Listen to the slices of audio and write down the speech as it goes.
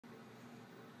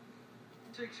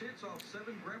6 hits off 7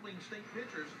 Grambling State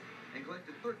pitchers and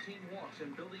collected 13 walks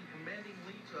in building commanding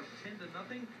leads of 10-0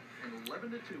 and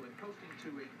 11-2 and coasting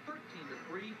to a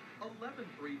 13-3,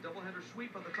 11-3 doubleheader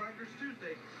sweep of the Tigers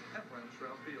Tuesday at Brown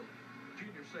Stroud Field.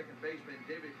 Junior second baseman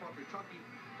David Quattrocchi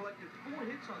collected 4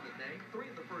 hits on the day,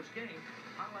 3 in the first game,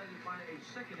 highlighted by a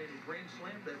second-inning grand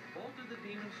slam that vaulted the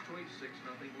Demons to a 6-0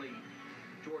 lead.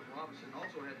 Jordan Robinson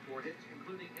also had 4 hits,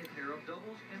 including a pair of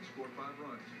doubles, and scored 5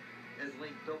 runs. Ed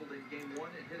Link doubled in Game 1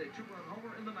 and hit a 2-run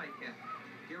homer in the nightcap.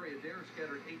 Gary Adair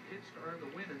scattered 8 hits to earn the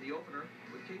win in the opener,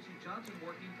 with Casey Johnson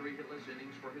working 3 hitless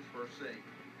innings for his first save.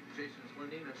 Jason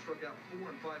Slanina struck out 4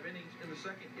 and 5 innings in the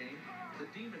second game. The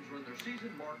Demons run their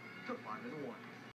season mark to 5-1.